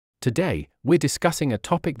Today, we're discussing a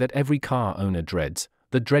topic that every car owner dreads,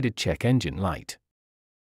 the dreaded check engine light.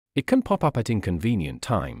 It can pop up at inconvenient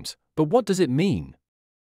times, but what does it mean?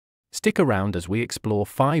 Stick around as we explore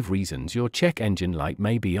 5 reasons your check engine light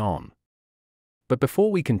may be on. But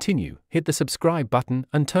before we continue, hit the subscribe button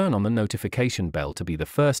and turn on the notification bell to be the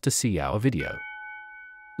first to see our video.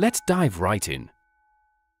 Let's dive right in.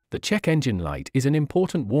 The check engine light is an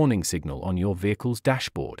important warning signal on your vehicle's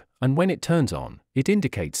dashboard, and when it turns on, it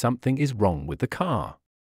indicates something is wrong with the car.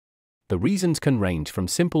 The reasons can range from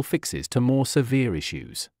simple fixes to more severe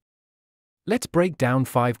issues. Let's break down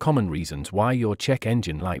 5 common reasons why your check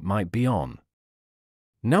engine light might be on.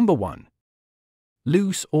 Number 1.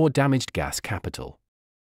 Loose or damaged gas capital.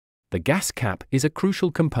 The gas cap is a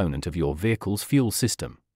crucial component of your vehicle's fuel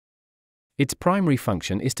system. Its primary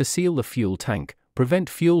function is to seal the fuel tank, prevent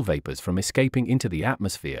fuel vapors from escaping into the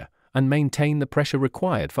atmosphere, and maintain the pressure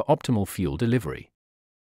required for optimal fuel delivery.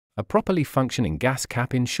 A properly functioning gas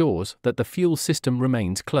cap ensures that the fuel system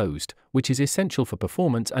remains closed, which is essential for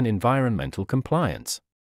performance and environmental compliance.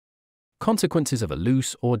 Consequences of a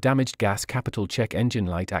loose or damaged gas capital check engine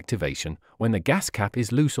light activation. When the gas cap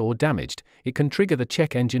is loose or damaged, it can trigger the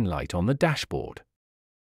check engine light on the dashboard.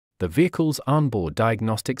 The vehicle's onboard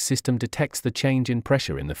diagnostic system detects the change in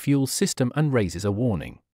pressure in the fuel system and raises a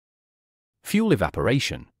warning. Fuel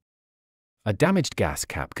evaporation. A damaged gas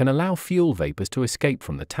cap can allow fuel vapors to escape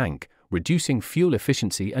from the tank, reducing fuel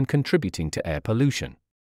efficiency and contributing to air pollution.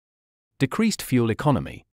 Decreased fuel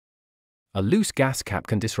economy. A loose gas cap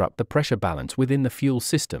can disrupt the pressure balance within the fuel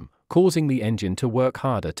system, causing the engine to work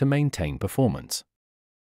harder to maintain performance.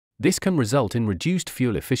 This can result in reduced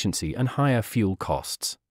fuel efficiency and higher fuel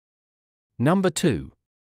costs. Number 2.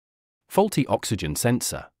 Faulty oxygen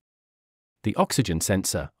sensor. The oxygen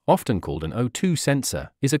sensor, often called an O2 sensor,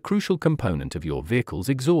 is a crucial component of your vehicle's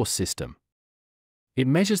exhaust system. It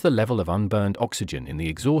measures the level of unburned oxygen in the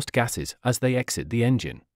exhaust gases as they exit the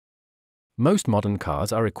engine. Most modern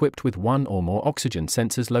cars are equipped with one or more oxygen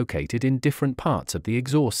sensors located in different parts of the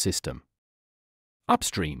exhaust system.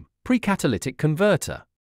 Upstream, pre-catalytic converter.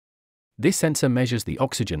 This sensor measures the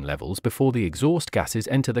oxygen levels before the exhaust gases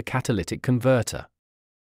enter the catalytic converter.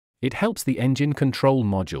 It helps the engine control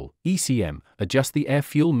module, ECM, adjust the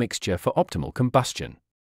air-fuel mixture for optimal combustion.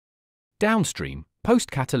 Downstream,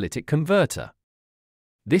 post-catalytic converter.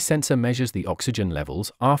 This sensor measures the oxygen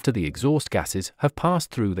levels after the exhaust gases have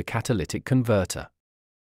passed through the catalytic converter.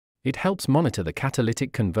 It helps monitor the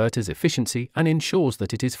catalytic converter's efficiency and ensures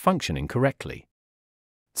that it is functioning correctly.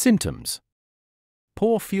 Symptoms.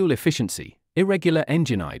 Poor fuel efficiency, irregular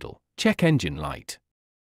engine idle, check engine light.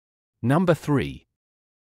 Number 3.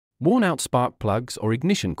 Worn-out spark plugs or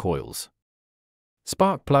ignition coils.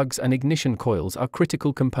 Spark plugs and ignition coils are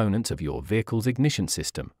critical components of your vehicle's ignition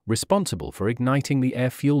system, responsible for igniting the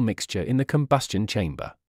air-fuel mixture in the combustion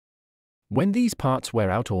chamber. When these parts wear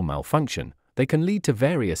out or malfunction, they can lead to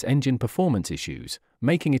various engine performance issues,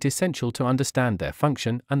 making it essential to understand their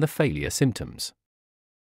function and the failure symptoms.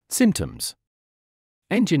 Symptoms.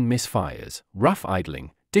 Engine misfires, rough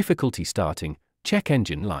idling, difficulty starting, check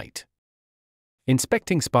engine light.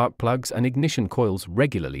 Inspecting spark plugs and ignition coils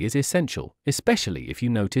regularly is essential, especially if you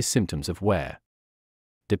notice symptoms of wear.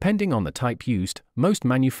 Depending on the type used, most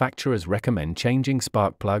manufacturers recommend changing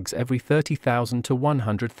spark plugs every 30,000 to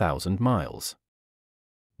 100,000 miles.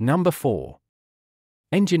 Number 4.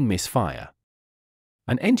 Engine misfire.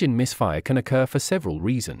 An engine misfire can occur for several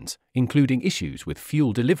reasons, including issues with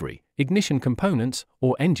fuel delivery, ignition components,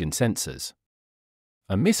 or engine sensors.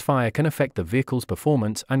 A misfire can affect the vehicle's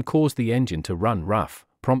performance and cause the engine to run rough,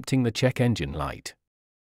 prompting the check engine light.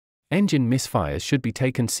 Engine misfires should be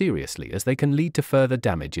taken seriously as they can lead to further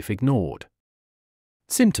damage if ignored.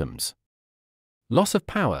 Symptoms. Loss of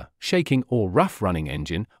power, shaking or rough-running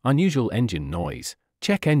engine, unusual engine noise,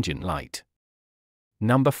 check engine light.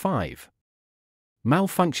 Number 5.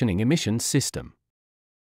 Malfunctioning emissions system.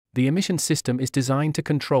 The emissions system is designed to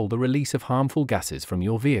control the release of harmful gases from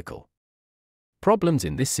your vehicle. Problems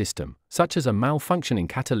in this system, such as a malfunctioning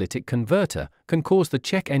catalytic converter, can cause the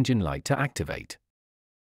check engine light to activate.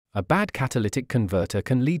 A bad catalytic converter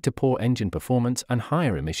can lead to poor engine performance and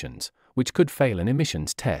higher emissions, which could fail an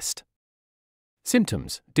emissions test.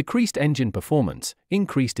 Symptoms: decreased engine performance,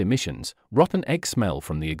 increased emissions, rotten egg smell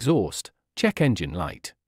from the exhaust, check engine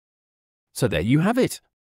light. So there you have it.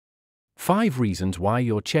 5 reasons why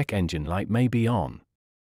your check engine light may be on.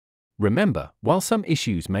 Remember, while some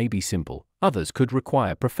issues may be simple, others could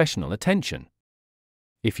require professional attention.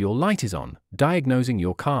 If your light is on, diagnosing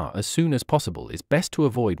your car as soon as possible is best to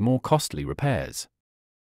avoid more costly repairs.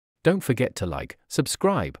 Don't forget to like,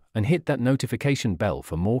 subscribe, and hit that notification bell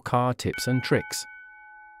for more car tips and tricks.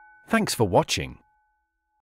 Thanks for watching.